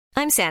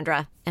I'm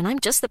Sandra, and I'm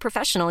just the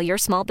professional your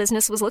small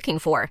business was looking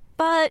for.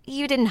 But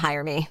you didn't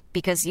hire me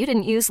because you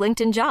didn't use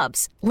LinkedIn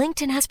Jobs.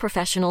 LinkedIn has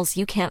professionals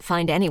you can't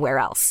find anywhere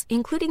else,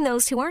 including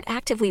those who aren't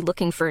actively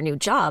looking for a new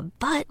job,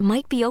 but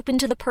might be open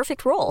to the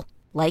perfect role,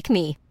 like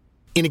me.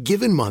 In a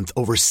given month,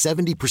 over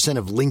 70%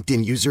 of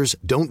LinkedIn users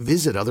don't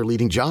visit other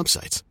leading job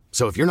sites.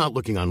 So if you're not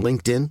looking on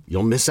LinkedIn,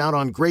 you'll miss out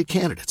on great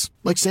candidates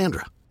like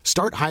Sandra.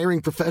 Start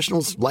hiring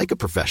professionals like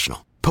a professional.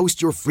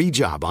 Post your free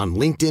job on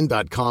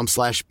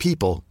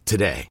linkedin.com/people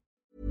today.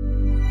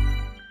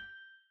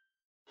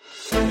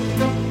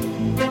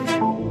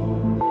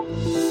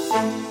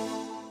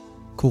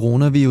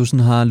 Coronavirusen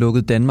har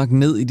lukket Danmark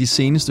ned i de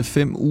seneste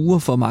 5 uger.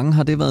 For mange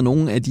har det været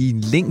nogle af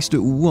de længste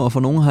uger, og for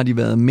nogle har de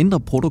været mindre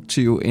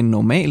produktive end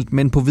normalt.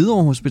 Men på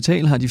Hvidovre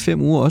Hospital har de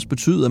 5 uger også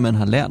betydet, at man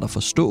har lært at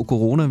forstå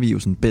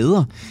coronavirusen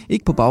bedre.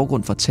 Ikke på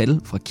baggrund fra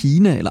tal fra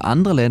Kina eller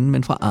andre lande,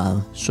 men fra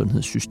eget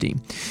sundhedssystem.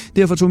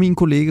 Derfor tog min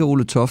kollega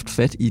Ole Toft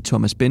fat i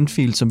Thomas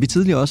Benfield, som vi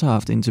tidligere også har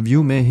haft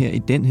interview med her i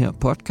den her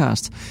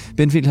podcast.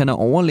 Benfield, han er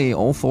overlæge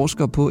og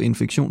forsker på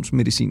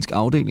infektionsmedicinsk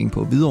afdeling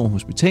på Hvidovre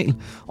Hospital,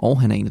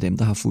 og han er en af dem,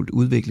 der har fulgt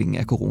udviklingen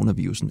af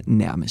coronavirusen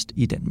nærmest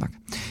i Danmark.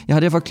 Jeg har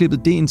derfor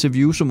klippet det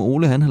interview, som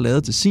Ole han har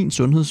lavet til sin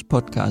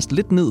sundhedspodcast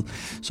lidt ned,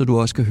 så du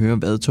også kan høre,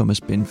 hvad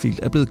Thomas Benfield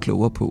er blevet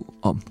klogere på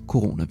om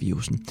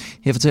coronavirusen.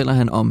 Her fortæller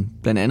han om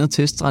blandt andet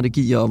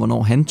teststrategier og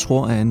hvornår han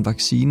tror, at en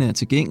vaccine er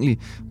tilgængelig.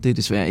 Det er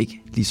desværre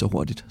ikke lige så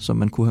hurtigt, som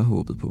man kunne have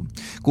håbet på.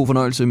 God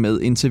fornøjelse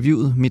med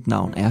interviewet. Mit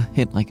navn er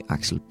Henrik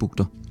Axel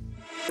Bugter.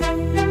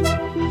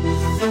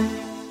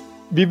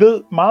 Vi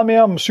ved meget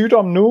mere om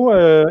sygdommen nu.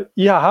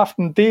 I har haft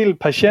en del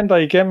patienter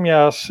igennem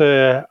jeres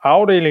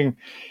afdeling.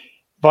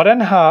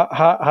 Hvordan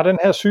har den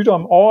her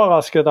sygdom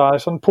overrasket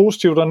dig, sådan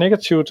positivt og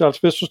negativt?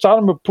 Altså hvis du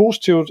starter med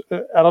positivt,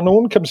 er der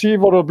nogen, kan man sige,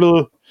 hvor du er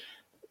blevet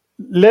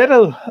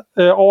lettet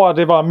over, at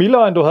det var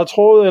mildere, end du havde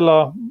troet,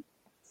 eller?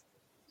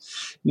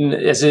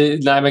 Altså,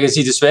 nej, man kan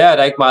sige, desværre er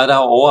der ikke meget, der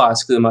har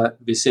overrasket mig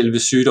ved selve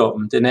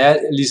sygdommen. Den er,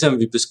 ligesom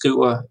vi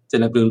beskriver,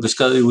 den er blevet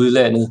beskrevet i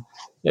udlandet.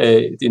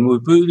 Det er en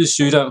modbydelig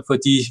sygdom for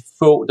de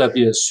få, der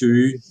bliver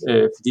syge,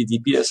 fordi de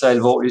bliver så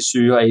alvorligt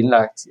syge og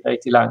indlagt i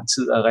rigtig lang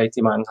tid, og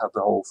rigtig mange har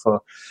behov for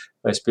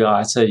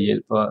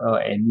respiratorhjælp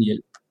og anden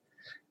hjælp.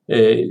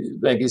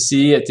 Man kan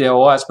sige, at det har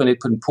overrasket mig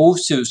lidt på den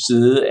positive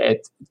side, at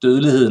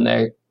dødeligheden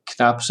er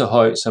knap så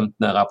høj, som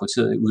den er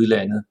rapporteret i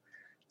udlandet.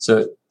 Så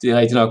det er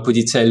rigtig nok på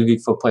de tal, vi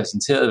får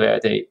præsenteret hver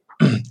dag.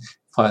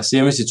 Fra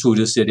Serum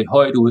Instituttet ser det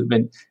højt ud,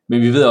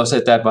 men vi ved også,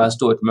 at der er et meget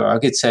stort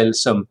mørketal,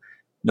 som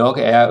nok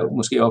er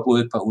måske op mod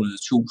et par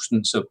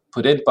 100.000, så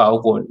på den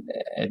baggrund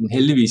er den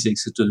heldigvis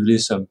ikke så dødelig,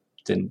 som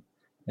den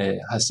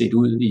har set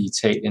ud i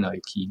Italien og i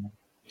Kina.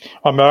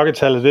 Og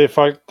mørketallet, det er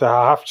folk, der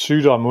har haft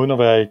sygdom uden at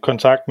være i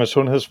kontakt med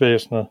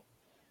sundhedsvæsenet?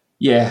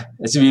 Ja,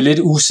 altså vi er lidt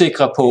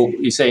usikre på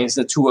i sagens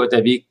natur, da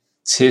vi ikke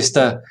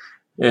tester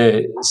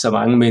så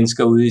mange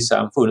mennesker ude i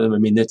samfundet,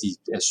 medmindre de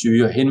er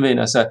syge og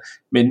henvender sig.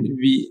 Men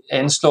vi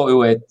anslår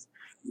jo, at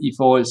i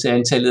forhold til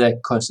antallet af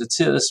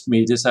konstateret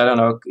smitte, så er der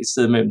nok et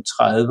sted mellem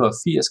 30 og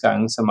 80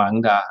 gange så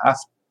mange, der har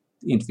haft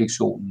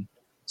infektionen.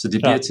 Så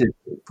det bliver til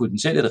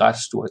potentielt et ret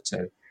stort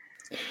tal.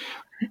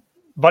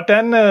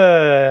 Hvordan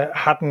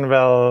har den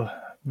været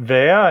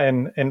værre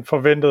end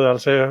forventet?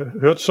 Altså jeg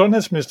hørte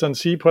sundhedsministeren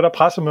sige på der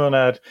pressemøderne,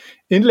 at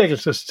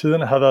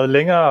indlæggelsestiderne havde været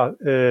længere,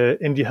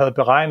 end de havde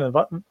beregnet.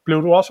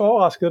 Blev du også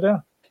overrasket der?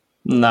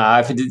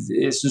 Nej, for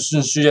det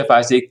synes jeg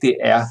faktisk ikke, det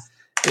er.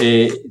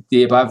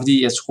 Det er bare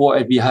fordi, jeg tror,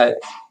 at vi har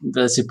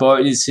været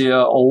tilbøjelige til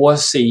at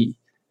overse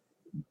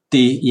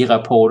det i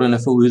rapporterne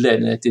fra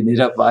udlandet, at det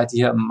netop var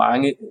de her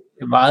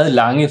meget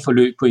lange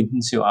forløb på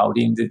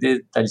intensivafdelingen. Det er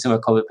det, der ligesom er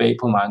kommet bag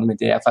på mange, men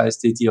det er faktisk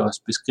det, de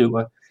også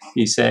beskriver,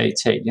 især i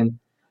Italien,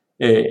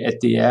 at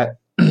det er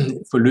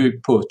forløb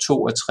på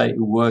 2 og 3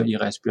 uger i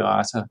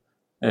respirator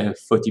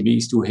for de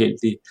mest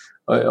uheldige.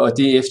 Og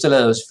det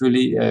efterlader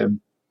selvfølgelig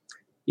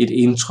et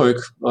indtryk,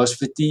 også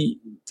fordi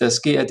der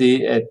sker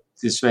det, at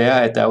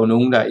desværre, at der er jo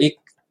nogen, der ikke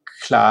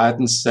klarer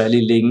den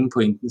særlig længe på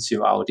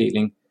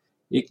intensivafdeling.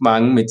 Ikke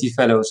mange, men de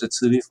falder jo så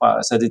tidligt fra,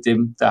 og så er det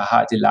dem, der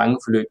har det lange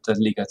forløb, der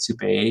ligger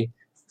tilbage.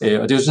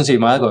 Og det er jo sådan set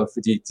meget godt,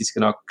 fordi de skal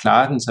nok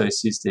klare den så i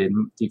sidste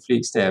ende, de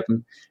fleste af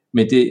dem.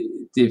 Men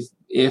det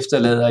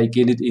efterlader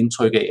igen et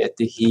indtryk af, at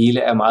det hele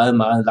er meget,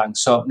 meget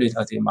langsomligt,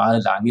 og det er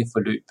meget lange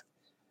forløb.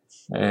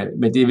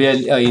 Men det er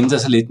ved at ændre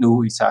sig lidt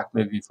nu, i takt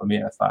med, at vi får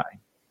mere erfaring.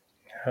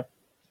 Ja.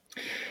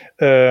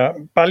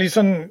 Bare lige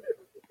sådan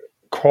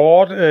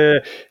kort.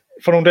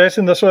 For nogle dage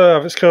siden, der så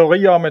jeg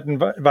skriverier om, at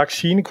en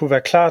vaccine kunne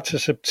være klar til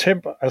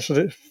september. Altså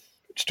et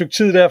stykke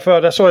tid derfor,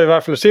 der så jeg i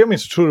hvert fald Serum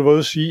Instituttet var ude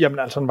at sige, jamen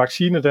altså en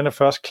vaccine, den er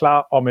først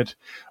klar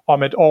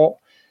om et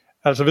år.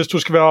 Altså hvis du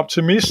skal være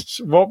optimist,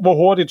 hvor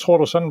hurtigt tror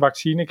du sådan en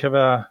vaccine kan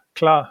være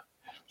klar,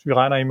 hvis vi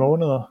regner i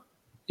måneder?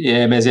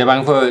 Ja, men altså, jeg er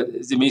bange for,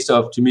 det mest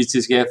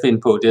optimistiske jeg finder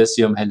på, det er at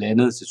sige om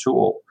 1,5 til 2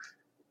 år.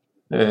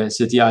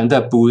 Så de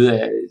andre bud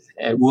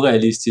er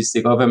urealistiske.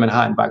 Det kan godt være, at man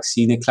har en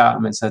vaccine klar,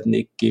 men så er den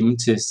ikke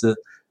gennemtestet,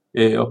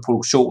 og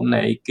produktionen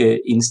er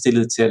ikke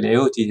indstillet til at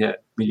lave de her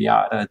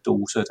milliarder af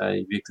doser, der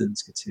i virkeligheden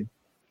skal til.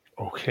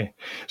 Okay,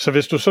 så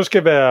hvis du så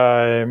skal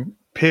være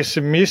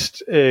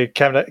pessimist,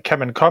 kan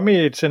man komme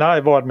i et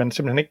scenarie, hvor man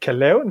simpelthen ikke kan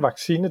lave en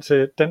vaccine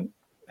til den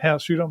her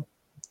sygdom?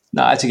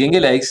 Nej, til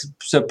gengæld er jeg ikke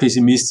så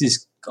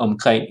pessimistisk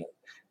omkring,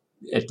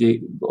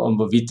 om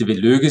hvorvidt det vil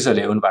lykkes at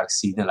lave en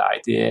vaccine eller ej.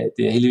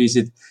 Det er heldigvis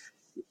i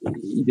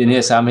den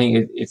her sammenhæng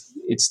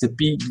et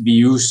stabilt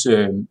virus,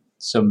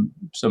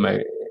 som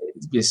er,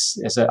 hvis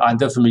altså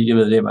andre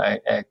familiemedlemmer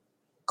er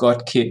godt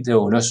kendte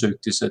og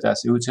undersøgte, så der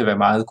ser ud til at være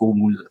meget gode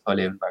muligheder for at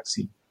lave en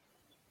vaccine.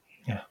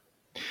 Ja,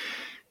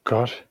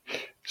 godt.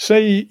 Så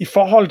i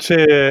forhold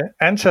til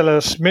antallet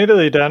af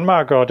smittede i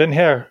Danmark og den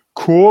her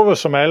kurve,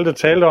 som alle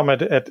talte om,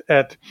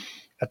 at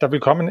der vil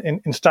komme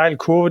en stejl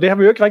kurve, det har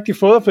vi jo ikke rigtig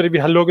fået, fordi vi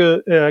har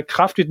lukket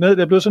kraftigt ned. Det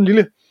er blevet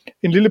sådan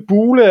en lille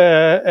bule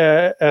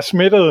af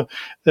smittede.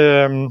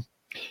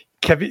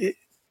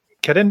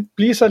 Kan den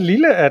blive så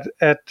lille,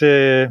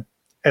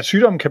 at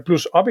sygdommen kan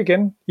blusse op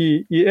igen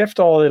i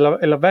efteråret,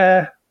 eller hvad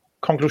er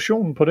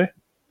konklusionen på det?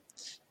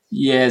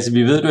 Ja, altså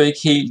vi ved det jo ikke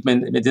helt,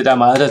 men det der er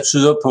meget, der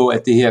tyder på,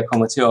 at det her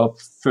kommer til at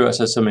opføre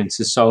sig som en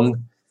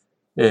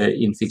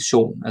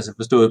sæsoninfektion. Altså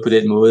forstået på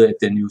den måde, at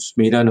den jo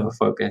smitter, når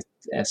folk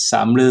er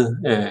samlet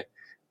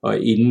og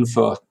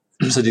indenfor.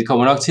 Så det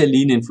kommer nok til at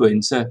ligne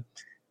influenza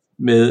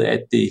med,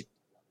 at det...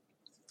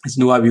 Altså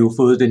nu har vi jo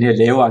fået den her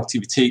lave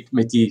aktivitet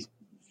med de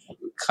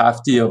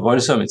kraftige og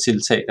voldsomme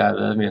tiltag, der har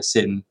været med at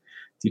sende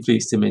de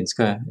fleste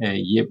mennesker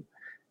hjem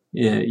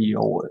i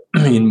over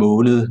en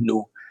måned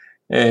nu.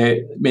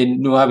 Men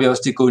nu har vi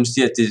også det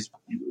gunstige, at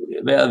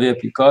vejret er ved at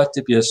blive godt,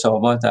 det bliver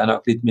sommer, der er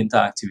nok lidt mindre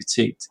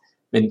aktivitet.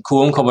 Men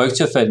kurven kommer ikke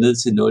til at falde ned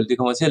til 0, det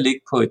kommer til at ligge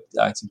på et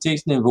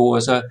aktivitetsniveau,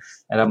 og så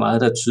er der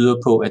meget, der tyder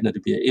på, at når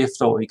det bliver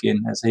efterår igen,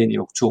 altså hen i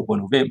oktober og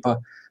november,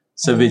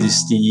 så vil det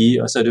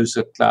stige, og så er det jo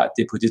så klart, at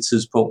det er på det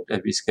tidspunkt,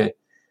 at vi skal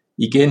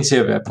igen til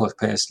at være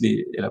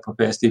påpasselige,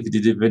 fordi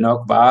det vil nok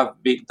vare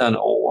vinteren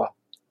over,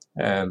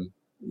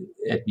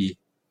 at vi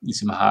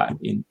ligesom har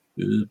en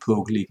øget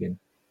pukkel igen.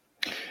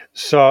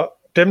 Så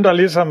dem, der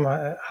ligesom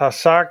har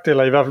sagt,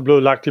 eller i hvert fald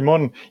blevet lagt i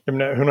munden,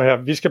 jamen hør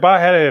her, vi skal bare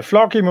have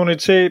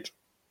flokimmunitet,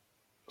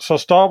 så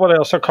stopper det,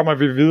 og så kommer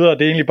vi videre.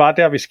 Det er egentlig bare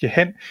der, vi skal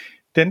hen.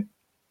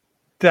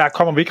 Der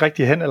kommer vi ikke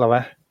rigtig hen, eller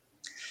hvad?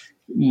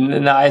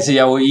 Nej, altså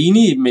jeg er jo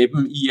enig med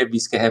dem i, at vi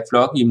skal have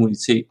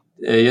flokimmunitet.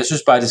 Jeg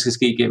synes bare, det skal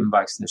ske gennem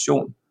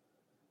vaccination.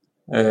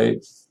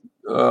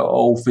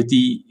 Og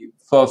fordi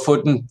for at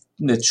få den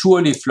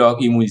naturlige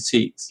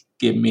flokimmunitet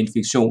gennem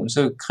infektion,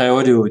 så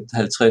kræver det jo, at 50-60%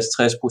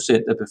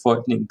 af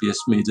befolkningen bliver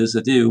smittet,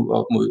 så det er jo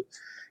op mod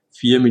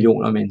 4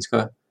 millioner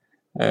mennesker.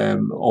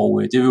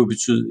 Og det vil jo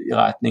betyde i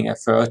retning af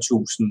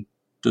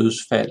 40.000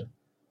 dødsfald.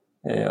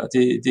 Og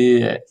det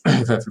er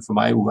i hvert fald for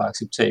mig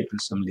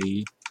uacceptabelt som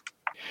læge.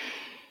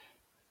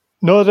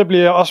 Noget,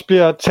 der også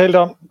bliver talt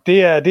om,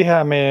 det er det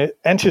her med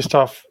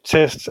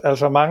antistoftest.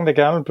 Altså mange, der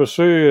gerne vil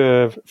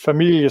besøge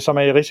familie, som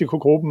er i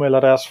risikogruppen, eller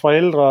deres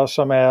forældre,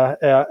 som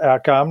er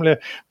gamle,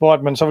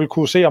 hvor man så vil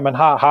kunne se, om man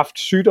har haft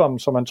sygdommen,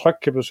 så man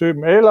trygt kan besøge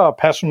dem, eller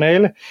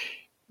personale.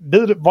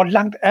 Ved du, hvor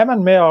langt er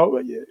man med at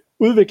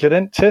udvikle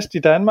den test i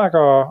Danmark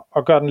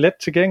og gøre den let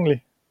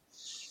tilgængelig?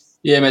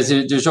 Jamen altså,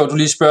 det er jo sjovt, du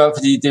lige spørger,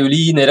 fordi det er jo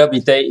lige netop i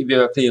dag, vi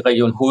i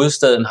Region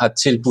Hovedstaden har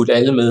tilbudt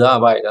alle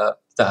medarbejdere,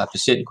 der har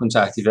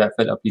patientkontakt i hvert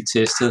fald, at blive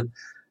testet.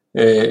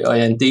 Og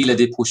jeg er en del af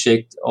det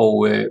projekt,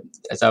 og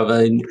altså, der har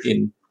været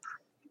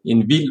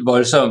en vild,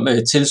 voldsom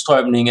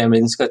tilstrømning af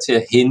mennesker til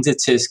at hente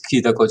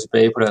testkit og gå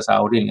tilbage på deres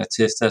afdeling og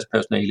teste deres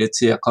personale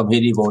til at komme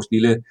hen i vores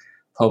lille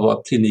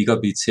pop-up-klinik og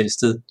blive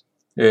testet.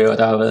 Og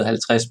der har været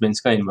 50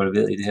 mennesker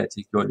involveret i det her.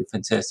 De har gjort et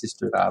fantastisk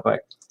stykke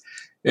arbejde.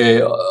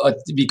 Og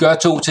vi gør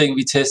to ting.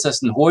 Vi tester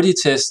sådan en hurtig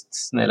test,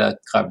 eller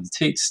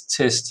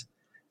graviditetstest,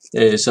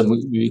 som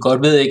vi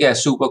godt ved ikke er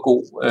super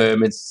god,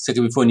 men så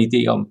kan vi få en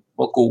idé om,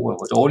 hvor god og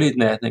hvor dårlig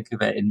den er. Den kan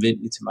være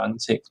anvendelig til mange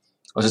ting.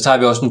 Og så tager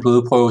vi også en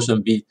blodprøve,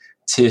 som vi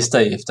tester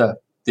efter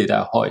det, der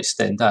er høj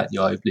standard i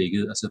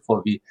øjeblikket, og så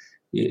får vi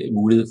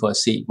mulighed for at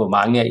se, hvor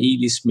mange er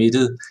egentlig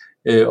smittet,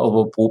 og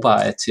hvor brugbar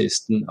er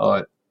testen.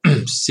 Og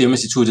Serum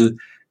Instituttet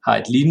har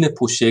et lignende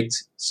projekt,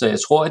 så jeg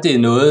tror, at det er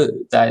noget,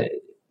 der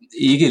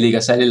ikke ligger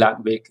særlig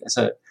langt væk.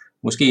 Altså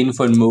måske inden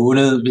for en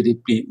måned vil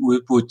det blive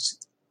udbudt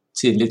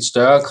til en lidt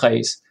større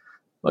kreds,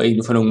 og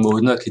inden for nogle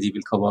måneder kan de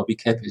vel komme op i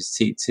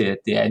kapacitet til, at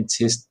det er en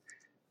test,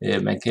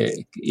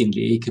 en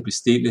læge kan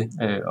bestille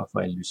og få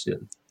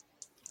analyseret.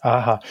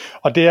 Aha.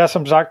 Og det er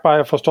som sagt bare,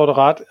 jeg forstår det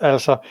ret,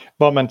 altså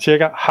hvor man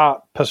tjekker,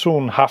 har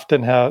personen haft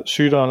den her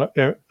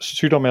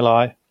sygdom eller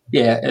ej?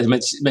 Ja,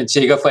 altså man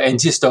tjekker for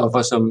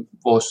antistoffer, som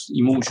vores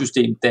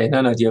immunsystem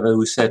danner, når de har været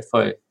udsat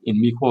for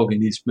en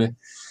mikroorganisme.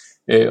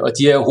 Og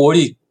de her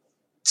hurtige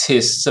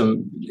tests,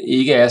 som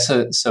ikke er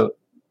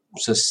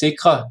så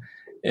sikre,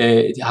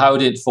 har jo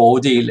den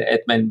fordel, at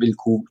man vil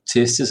kunne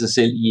teste sig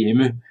selv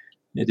hjemme.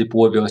 Det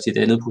bruger vi også i et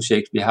andet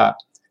projekt, vi har.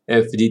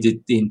 Fordi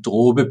det er en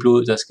dråbe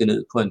blod, der skal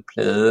ned på en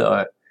plade,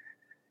 og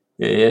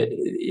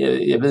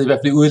jeg ved i hvert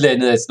fald i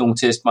udlandet, at nogle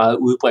test meget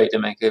udbredte,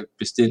 man kan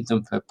bestille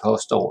dem per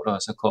postordre,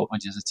 og så kommer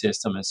de, og så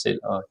tester man selv,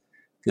 og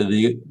kan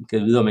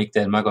vide, om ikke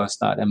Danmark også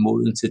snart er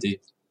moden til det.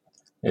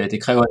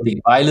 Det kræver en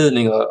del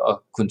vejledning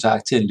og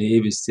kontakt til en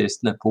læge, hvis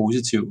testen er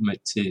positiv,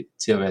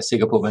 til at være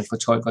sikker på, at man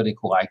fortolker det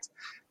korrekt.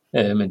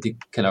 Men det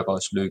kan nok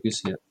også lykkes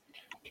her.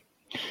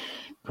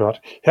 Godt.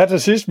 Her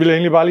til sidst vil jeg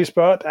egentlig bare lige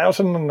spørge, der er jo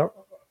sådan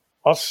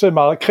også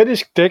meget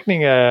kritisk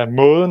dækning af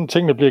måden,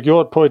 tingene bliver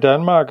gjort på i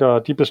Danmark,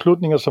 og de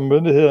beslutninger, som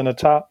myndighederne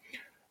tager.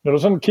 Når du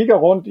sådan kigger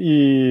rundt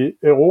i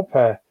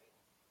Europa,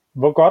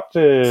 hvor godt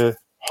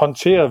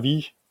håndterer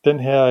vi den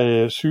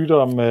her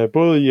sygdom,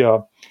 både i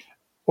at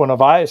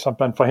undervejs, om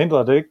man forhindrer,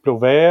 at det ikke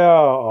blev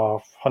værre,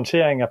 og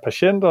håndtering af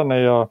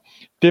patienterne, og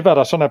det, hvad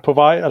der sådan er på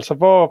vej. Altså,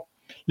 hvor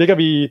ligger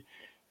vi i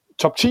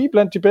top 10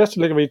 blandt de bedste?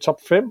 Ligger vi i top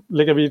 5?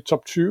 Ligger vi i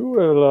top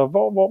 20? Eller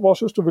hvor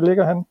synes du, vi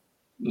ligger hen?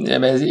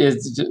 Jamen,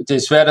 det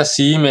er svært at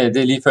sige, men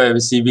det er lige før jeg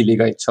vil sige, at vi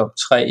ligger i top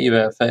 3 i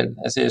hvert fald.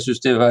 Altså, jeg synes,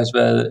 det har faktisk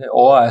været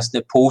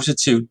overraskende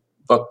positivt,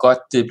 hvor godt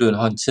det er blevet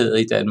håndteret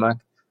i Danmark.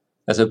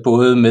 Altså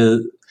både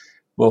med,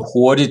 hvor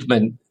hurtigt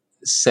man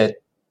satte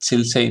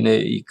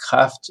tiltagene i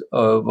kraft,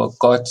 og hvor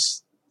godt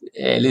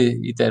alle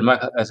i Danmark,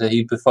 altså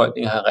hele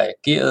befolkningen, har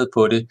reageret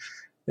på det.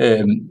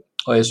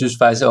 Og jeg synes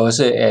faktisk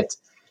også, at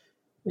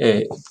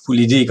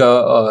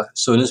politikere og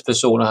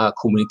sundhedspersoner har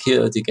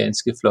kommunikeret det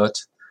ganske flot.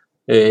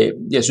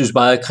 Jeg synes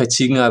meget, at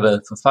kritikken har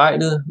været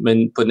forfejlet,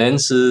 men på den anden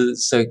side,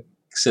 så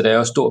sætter jeg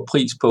også stor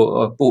pris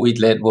på at bo i et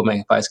land, hvor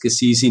man faktisk skal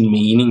sige sin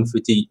mening,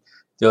 fordi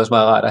det er også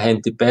meget rart at have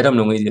en debat om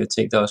nogle af de her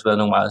ting. Der har også været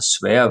nogle meget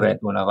svære valg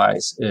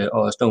undervejs,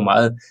 og også nogle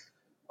meget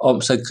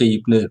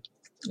omsiggribende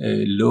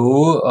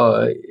love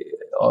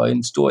og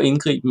en stor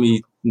indgriben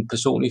i den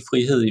personlige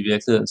frihed i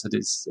virkeligheden, så det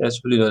er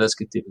selvfølgelig noget, der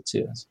skal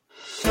debatteres.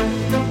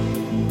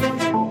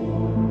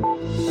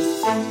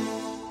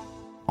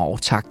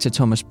 Og tak til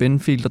Thomas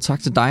Benfield, og tak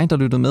til dig, der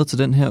lyttede med til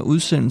den her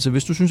udsendelse.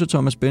 Hvis du synes, at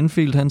Thomas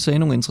Benfield han sagde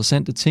nogle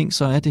interessante ting,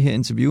 så er det her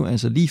interview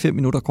altså lige 5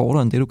 minutter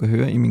kortere end det, du kan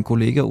høre i min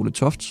kollega Ole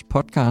Tofts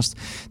podcast.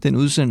 Den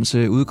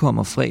udsendelse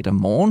udkommer fredag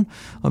morgen,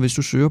 og hvis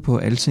du søger på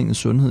Altingets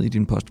Sundhed i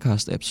din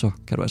podcast-app, så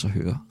kan du altså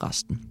høre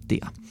resten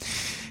der.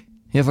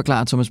 Her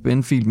forklarer Thomas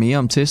Benfield mere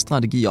om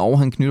teststrategi, og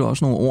han knytter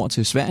også nogle ord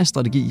til Sveriges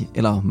strategi,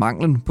 eller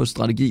manglen på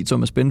strategi.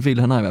 Thomas Benfield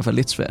han har i hvert fald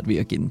lidt svært ved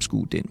at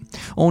gennemskue den.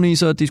 Oveni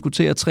så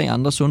diskuterer 3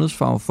 andre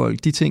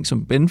sundhedsfagfolk de ting,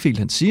 som Benfield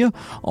han siger,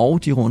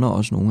 og de runder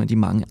også nogle af de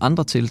mange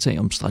andre tiltag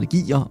om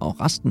strategier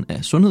og resten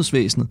af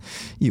sundhedsvæsenet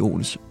i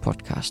Oles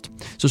podcast.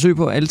 Så søg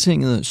på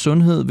Altinget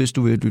Sundhed, hvis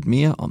du vil lytte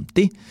mere om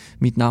det.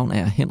 Mit navn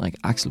er Henrik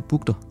Axel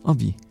Bugter, og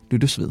vi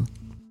lyttes ved.